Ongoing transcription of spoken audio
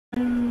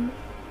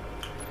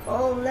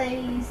all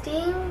these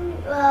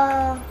teams,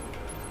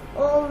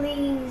 all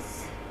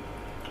these,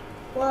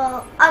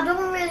 well, I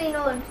don't really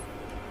know,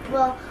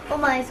 well, all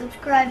my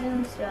subscribers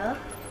and stuff.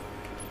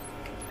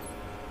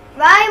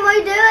 Ryan, what are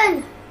you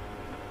doing?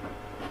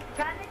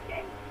 Trying to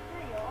change to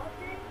your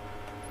team.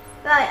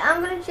 Right,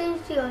 I'm going to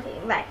change to your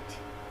team, right.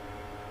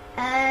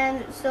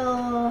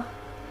 So,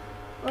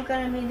 we're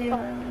going to be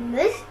doing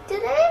this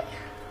today.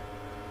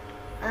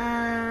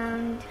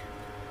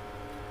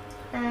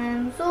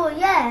 And so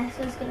yeah,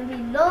 so it's going to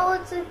be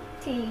loads of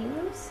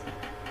teams,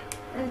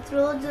 and it's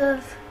loads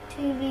of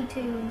 2v2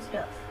 and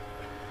stuff.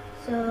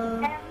 So,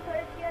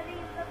 Could you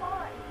leave the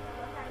party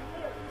so we can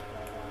hear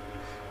each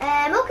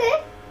other?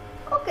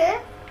 okay.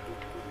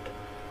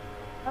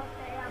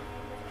 Okay, I'm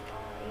leaving the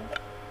party.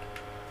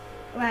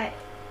 Right.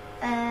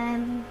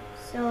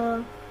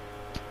 So,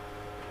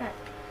 right.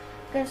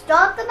 I'm going to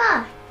start the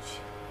match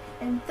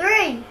in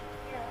 3,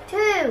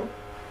 2,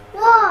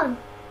 1,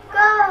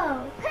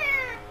 go!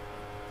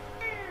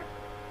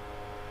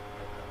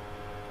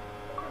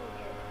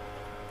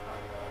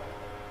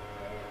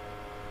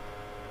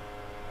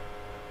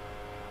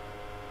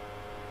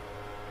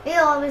 He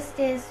always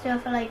says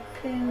stuff like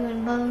poo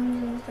and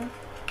bones and stuff.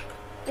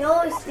 He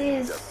always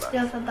says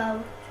stuff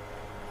about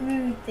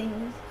rude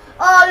things.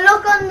 Oh,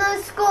 look on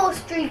the score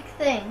streak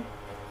thing.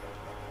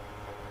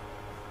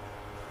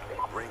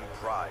 Bring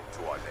pride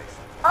to our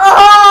nation.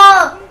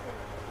 Oh!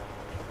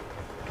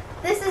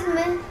 This is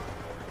me.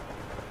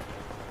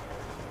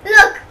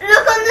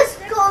 Look on the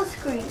score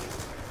screen.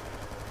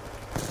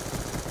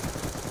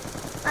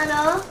 I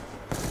know.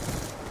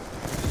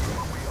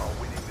 We are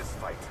winning this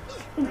fight.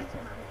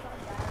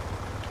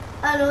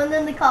 I know, and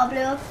then the car blew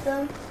up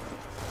them.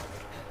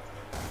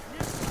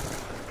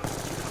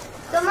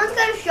 Someone's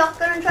got a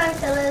shotgun and trying to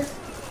kill us.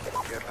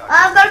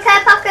 I've got a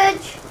care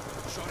package.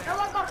 No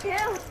one got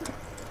killed.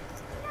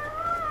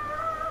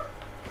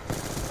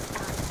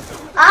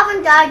 I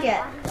haven't died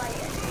yet.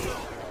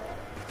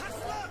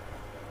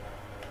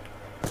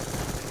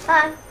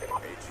 Hi.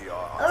 AGR.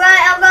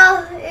 Alright, I'll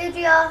go.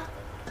 AGR.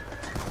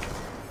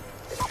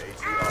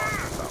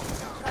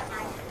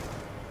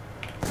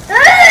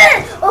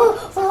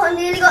 Oh, I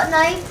nearly got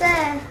knifed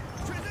there.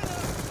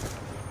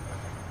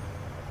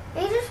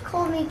 He just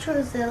called me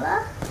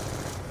Trozilla.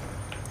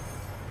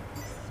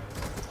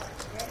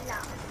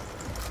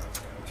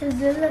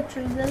 Trozilla.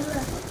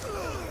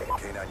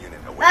 K9 unit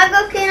away. I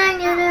got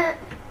K9 unit.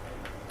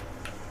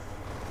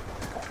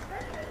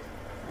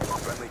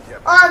 Friendly care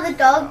Oh, the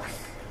dogs.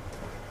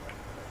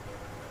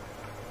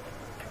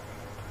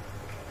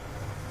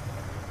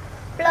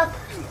 Blop.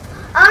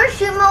 I'm gonna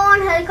shoot my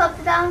own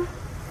helicopter down.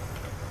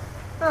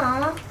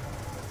 Aww.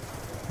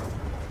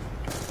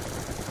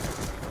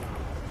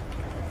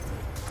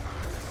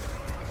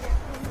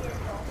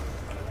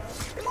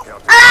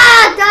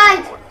 Ah,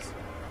 died.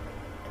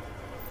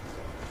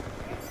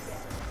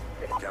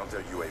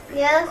 Counter UAV.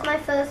 Yeah, that's my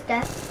first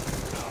death.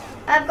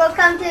 I've got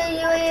counter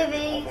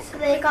UAV so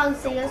they can't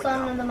see us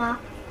on the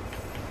map.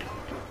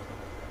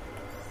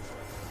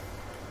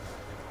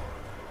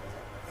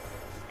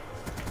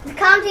 The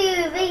counter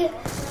UAV.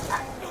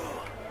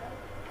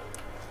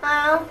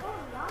 I know.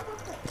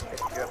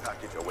 Care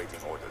package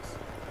awaiting orders.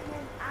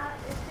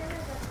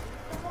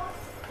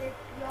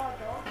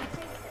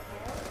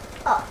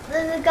 Oh,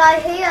 there's a guy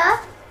here.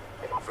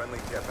 Friendly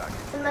care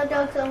package. And my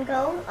dog's on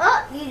go.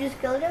 Oh, you just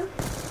killed him.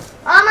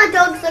 Oh, my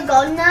dogs are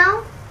gone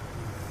now.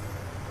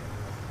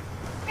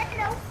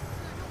 No.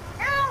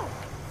 No.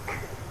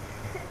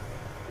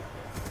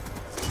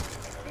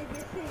 Did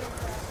you see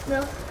it?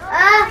 No.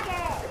 Ah,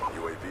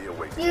 UAV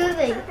awaiting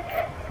UAV.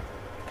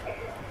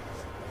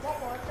 What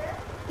was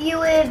it?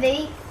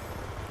 UAV.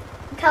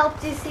 It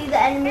helped you see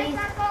the enemies.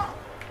 I got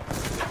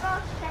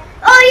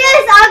Oh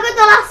yes, I got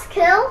the last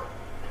kill.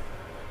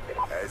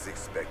 As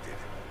expected,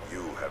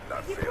 you have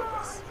not failed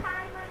us.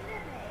 time under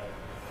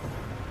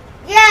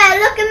me. Yeah,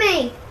 look at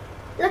me.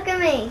 Look at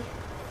me.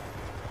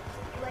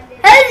 When did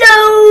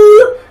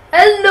Hello.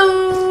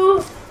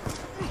 Hello.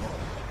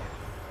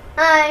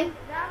 Hi.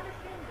 that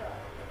machine go?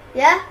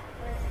 Yeah?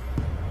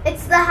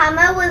 It's the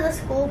hammer with a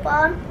scope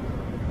on.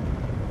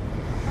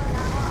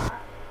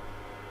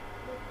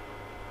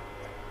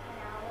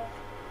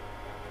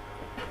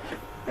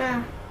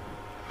 Yeah.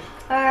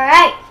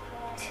 Alright.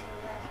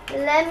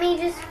 Let me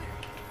just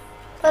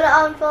put it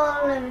on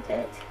for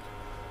limited.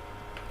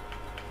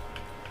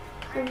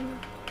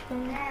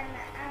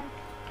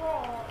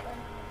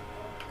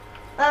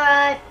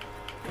 Alright.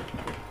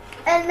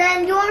 And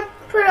then you want to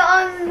put it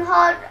on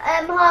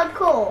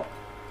hardcore?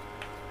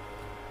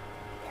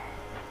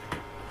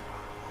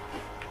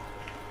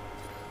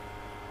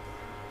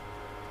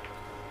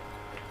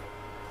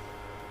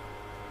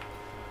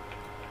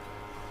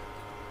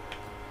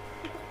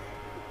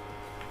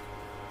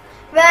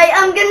 Right,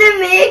 I'm gonna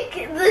make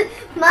the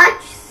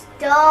match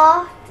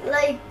start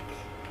like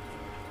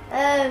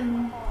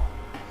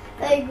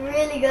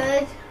really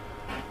good.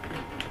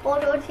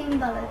 Auto team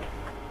ballot.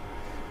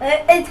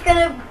 It's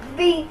gonna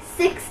be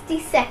 60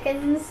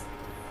 seconds.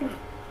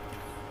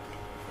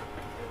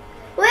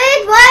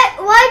 Wait, what?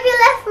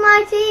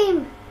 my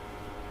team.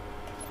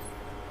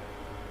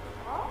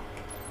 Oh?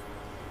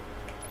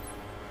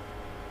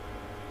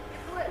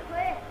 Quit.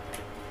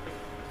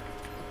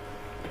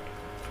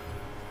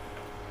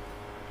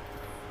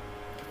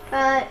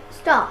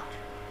 Start.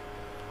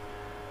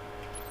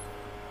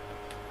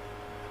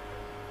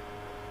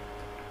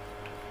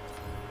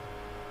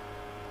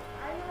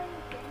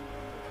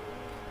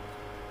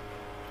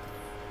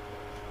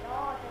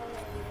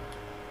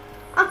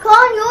 I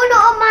can't, you're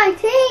not on my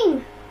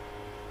team.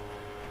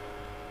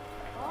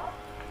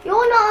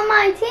 You're not on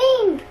my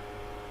team.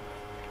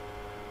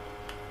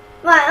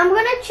 Right, I'm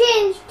gonna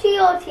change to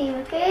your team,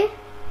 okay?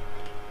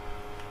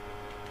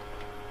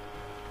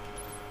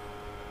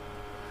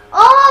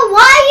 Oh,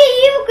 why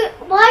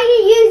are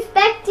you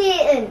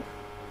spectating?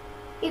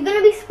 You're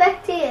gonna be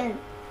spectating.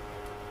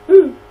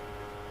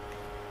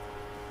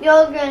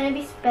 You're gonna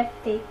be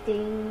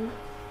spectating.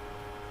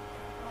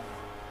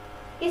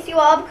 Yes, you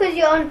are, because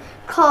you're on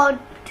card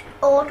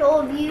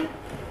auto view.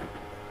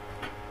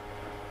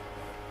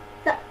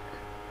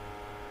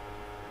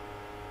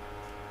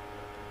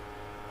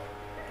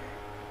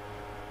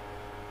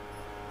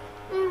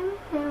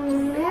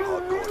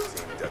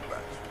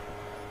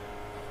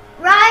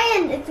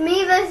 Ryan, it's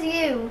me versus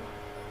you.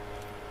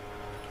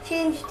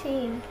 Change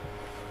team.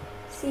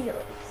 Seals.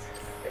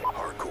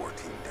 Hardcore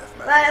team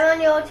deathmatch. Right, I'm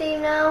on your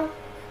team now.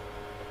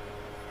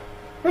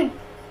 I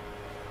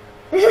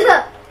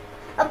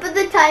put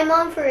the time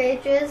on for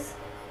ages.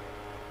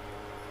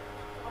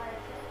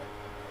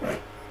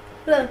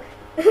 Look.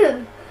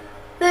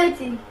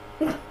 30.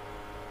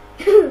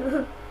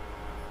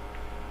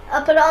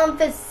 I put it on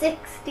for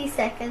 60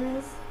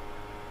 seconds.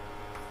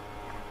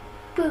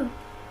 2,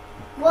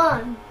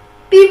 1.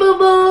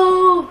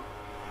 Beep-a-boo!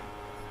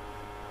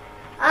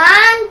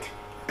 And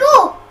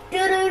go!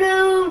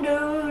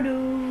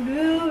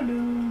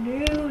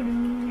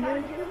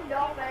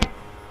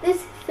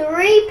 There's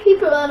 3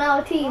 people on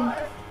our team.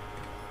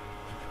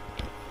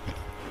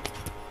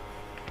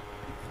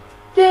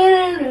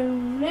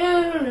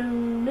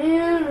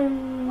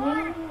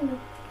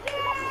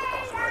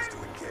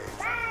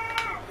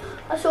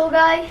 I saw a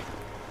guy.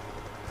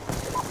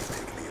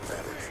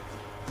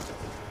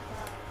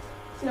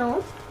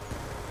 No.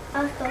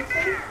 I was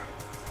talking.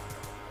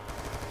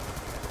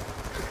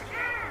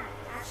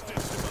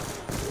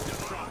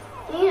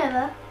 You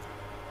never.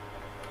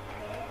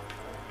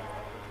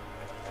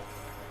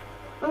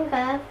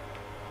 Okay.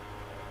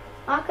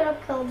 I could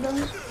have killed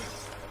them.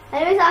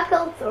 Anyways, I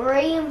killed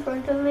 3 in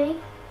front of me.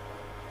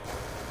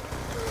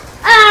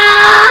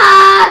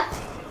 Ah!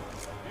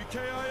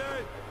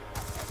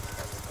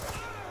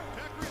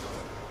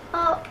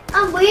 Oh,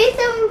 I'm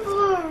waiting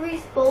for a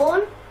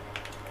respawn.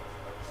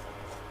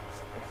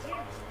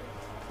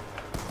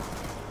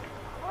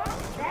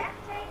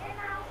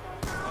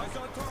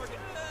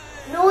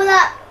 No,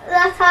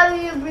 that's how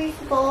you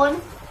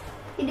respawn.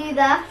 You do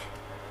that.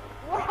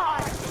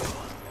 What?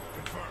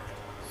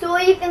 So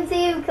you can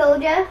see who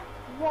killed you.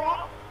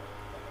 What?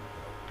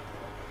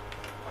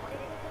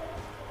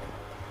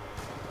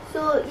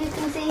 So you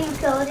can see who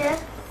killed you.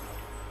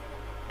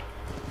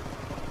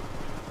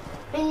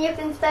 And you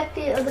can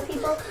spectate other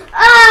people.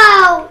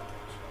 Ow!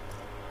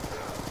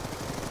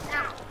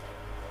 Now.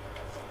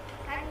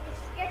 Can you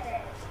skip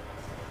it?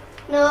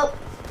 Nope.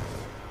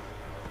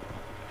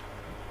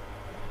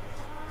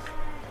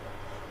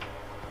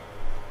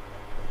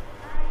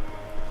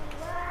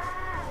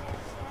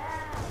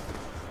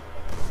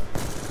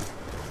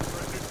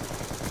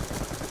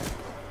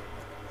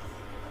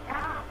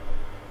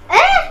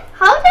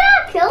 How did I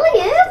kill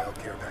you?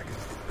 Care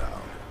package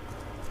inbound.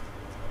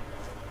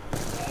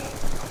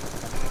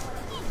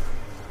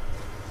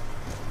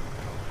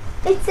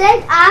 It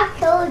said I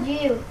killed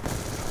you.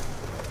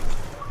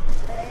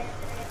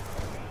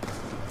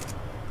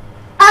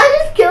 I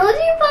just killed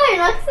you by an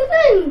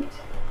accident.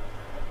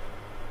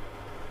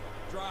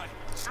 Dry.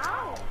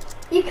 Ow.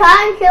 You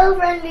can't kill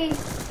friendly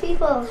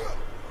people.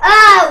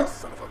 Ow!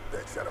 Son of a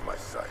bitch, out of my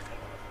sight.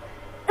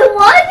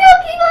 Why do you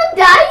keep on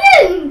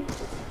dying?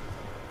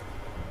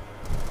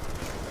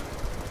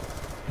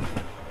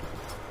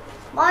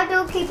 Why do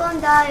you keep on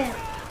dying?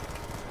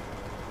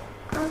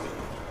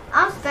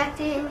 I'm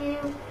spectating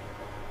you.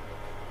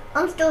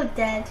 I'm still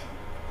dead.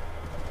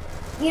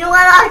 You know when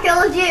I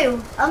killed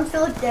you? I'm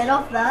still dead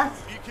off that.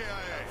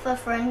 For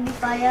friendly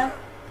fire.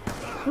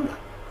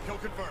 Kill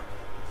confirmed.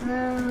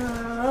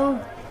 No.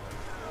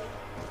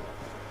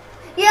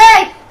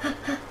 Yay!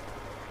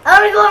 I'm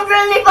gonna go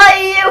friendly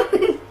fire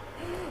you.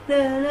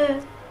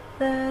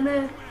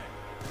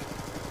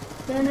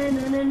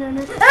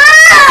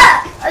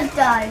 Ah! I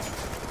died.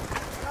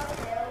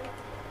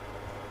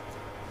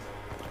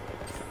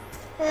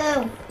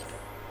 Oh.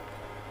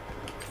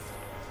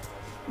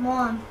 Come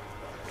on.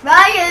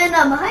 Ryan,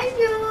 I'm behind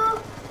you.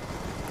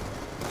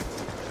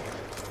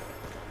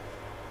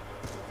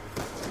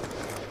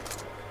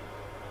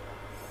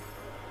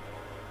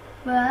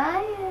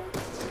 Ryan.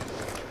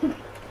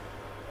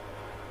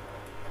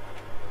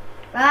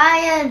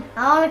 Ryan,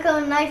 I want to come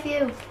and knife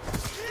you.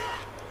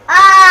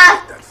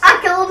 Ah! I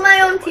killed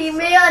my own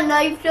teammate, I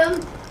knifed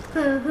him.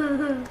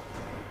 And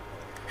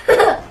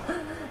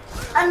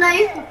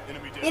I,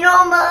 you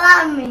know,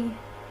 Miami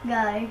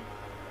guy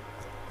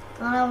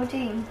on our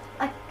team.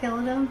 I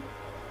killed him.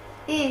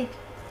 8,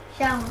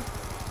 7,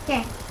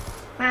 10,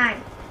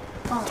 9,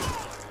 4.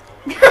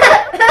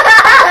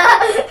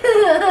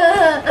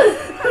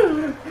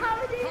 How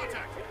did you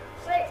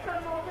wait for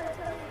more to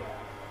tell you?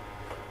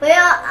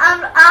 Well,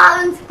 I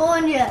haven't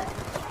spawned yet. Oh,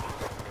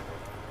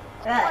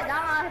 Right,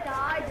 damn, I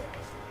died.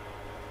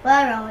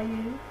 where are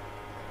you?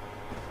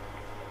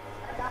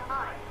 I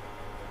died.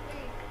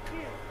 3,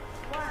 2,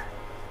 1.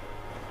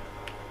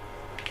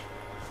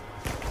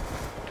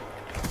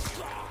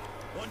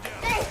 One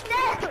down. Hey,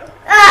 no!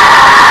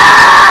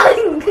 Ah!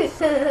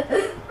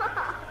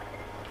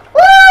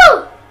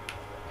 Woo!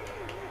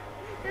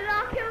 Did I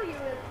kill you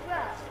as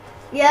well?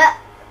 Yeah.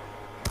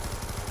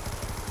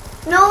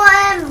 No,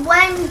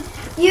 when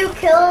you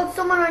killed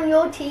someone on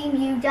your team,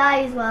 you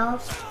die as well.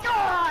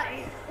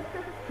 Die!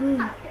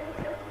 Hmm. I killed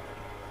him.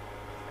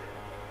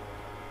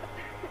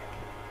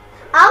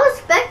 I was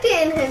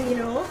spectating him, you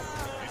know.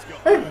 He's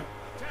gone.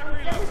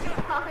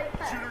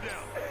 Shoot her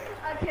down.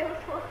 I killed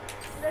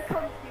the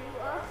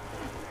computer.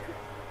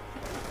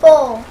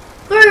 4,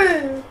 3,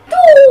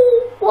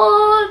 2,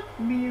 1,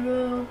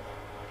 0.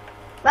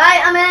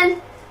 Right, I'm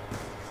in.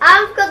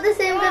 I've got the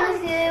same gun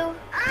as you.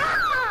 Ah!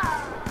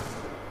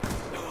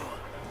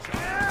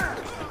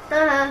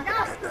 Uh-huh.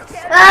 That's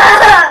scary.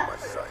 Ah! My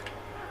sight.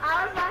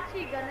 I was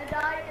actually gonna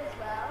die as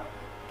well.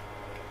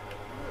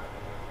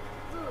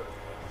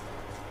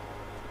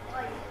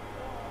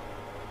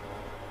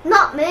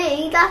 Not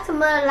me, that's a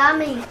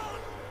Miami.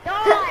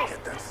 Die!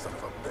 Get that son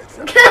of a bitch.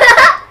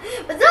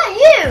 Was that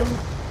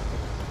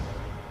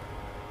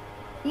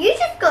you? You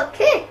just got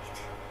kicked.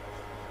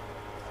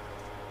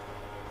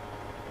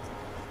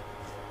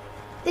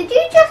 Did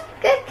you just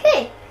get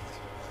kicked?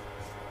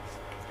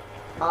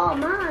 Oh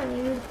man,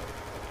 you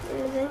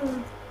was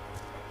in.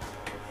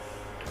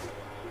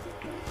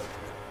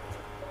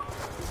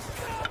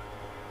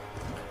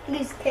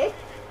 He's kicked.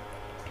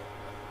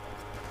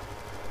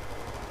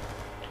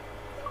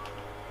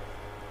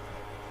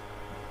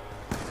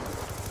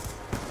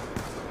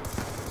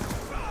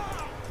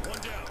 One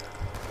down.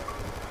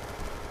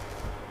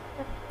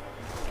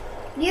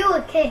 You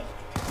were kicked.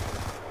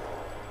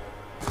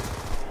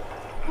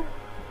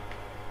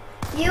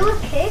 You were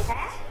kicked?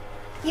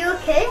 You were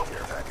kicked?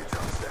 Care package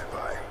on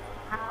standby.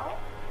 How?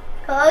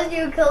 Cause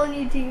you were killing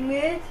your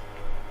teammates.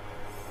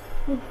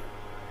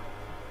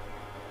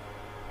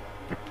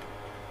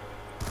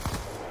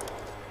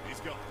 He's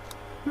gone.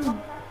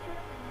 Oh,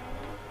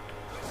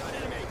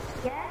 that's your name.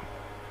 Yeah?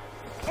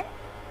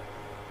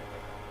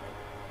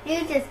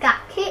 You just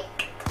got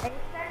kicked. Are you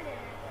sending it?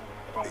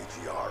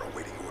 ATR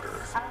awaiting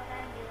orders. I'll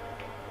send you a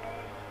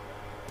message.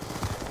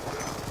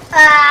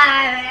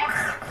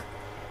 Ah.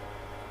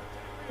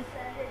 You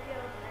send it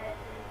your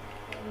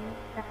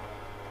message.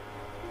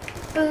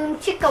 Boom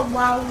chicka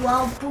wow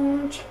wow,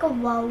 boom chicka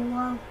wow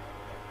wow.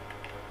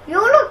 You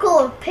look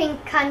old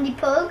pink candy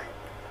pug.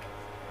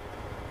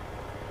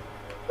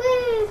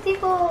 Where's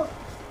C4?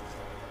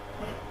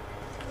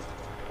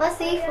 What's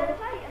You're C4?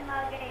 fighting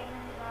my game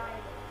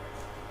invite.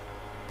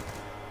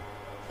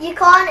 You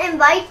can't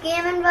invite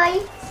game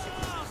invites.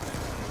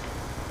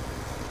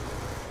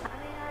 I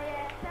mean, are you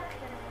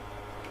accepting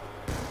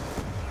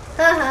it?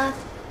 Uh-huh.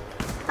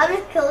 I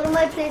just killed him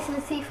by placing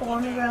a C4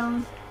 on the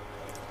ground.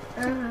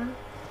 Uh-huh.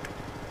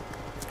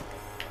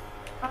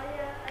 Are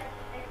you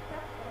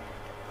accepting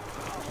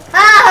it?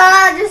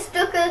 Ah! Just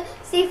stuck a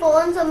C4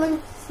 on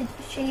someone's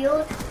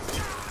shield.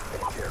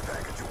 Care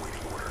package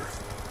awaiting orders.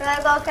 Right,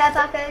 I got a care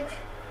package.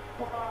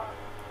 What?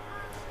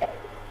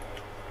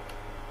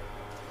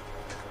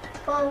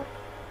 Oh.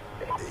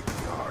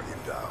 ATR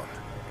inbound.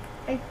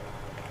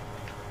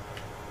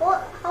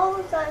 What? How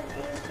was that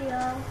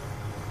ATR?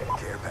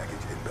 Care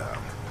package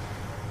inbound.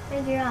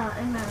 ATR,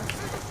 in there.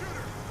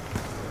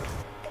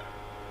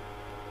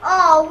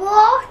 Oh,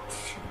 what?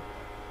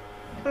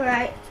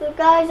 Alright, so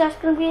guys, that's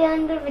going to be the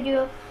end of the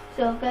video.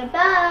 So,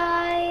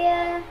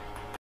 goodbye.